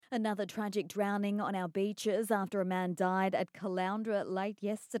Another tragic drowning on our beaches after a man died at Caloundra late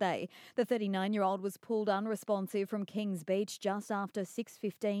yesterday. The 39-year-old was pulled unresponsive from Kings Beach just after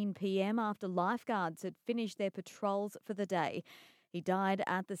 6:15 p.m. after lifeguards had finished their patrols for the day. He died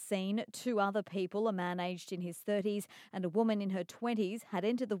at the scene. Two other people, a man aged in his 30s and a woman in her 20s, had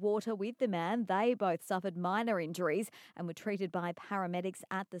entered the water with the man. They both suffered minor injuries and were treated by paramedics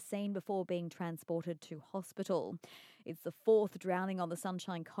at the scene before being transported to hospital. It's the fourth drowning on the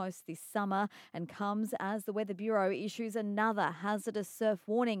Sunshine Coast this summer and comes as the Weather Bureau issues another hazardous surf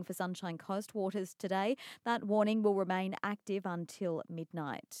warning for Sunshine Coast waters today. That warning will remain active until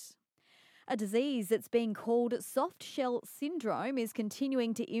midnight. A disease that's being called soft shell syndrome is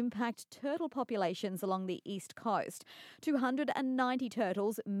continuing to impact turtle populations along the east coast. 290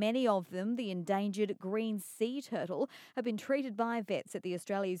 turtles, many of them the endangered green sea turtle, have been treated by vets at the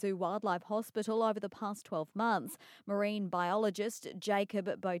Australia Zoo Wildlife Hospital over the past 12 months. Marine biologist Jacob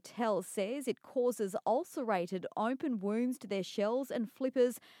Botel says it causes ulcerated open wounds to their shells and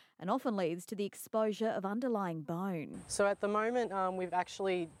flippers and often leads to the exposure of underlying bone. So at the moment, we've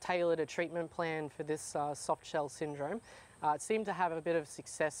actually tailored a treatment plan for this soft shell syndrome. It seemed to have a bit of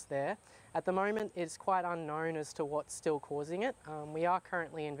success there. At the moment, it's quite unknown as to what's still causing it. We are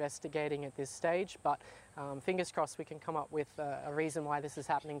currently investigating at this stage, but fingers crossed we can come up with a reason why this is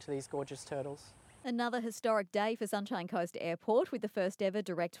happening to these gorgeous turtles. Another historic day for Sunshine Coast Airport with the first ever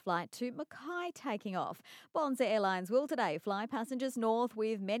direct flight to Mackay taking off. Bonza Airlines will today fly passengers north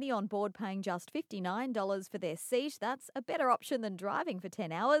with many on board paying just $59 for their seat. That's a better option than driving for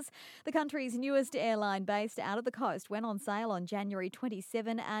 10 hours. The country's newest airline based out of the coast went on sale on January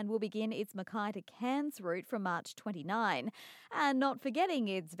 27 and will begin its Mackay to Cairns route from March 29. And not forgetting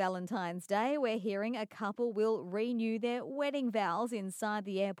it's Valentine's Day, we're hearing a couple will renew their wedding vows inside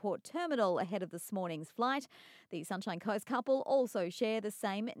the airport terminal ahead of the morning's flight. The Sunshine Coast couple also share the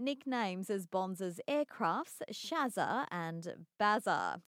same nicknames as Bonza's aircrafts, Shazza and Bazza.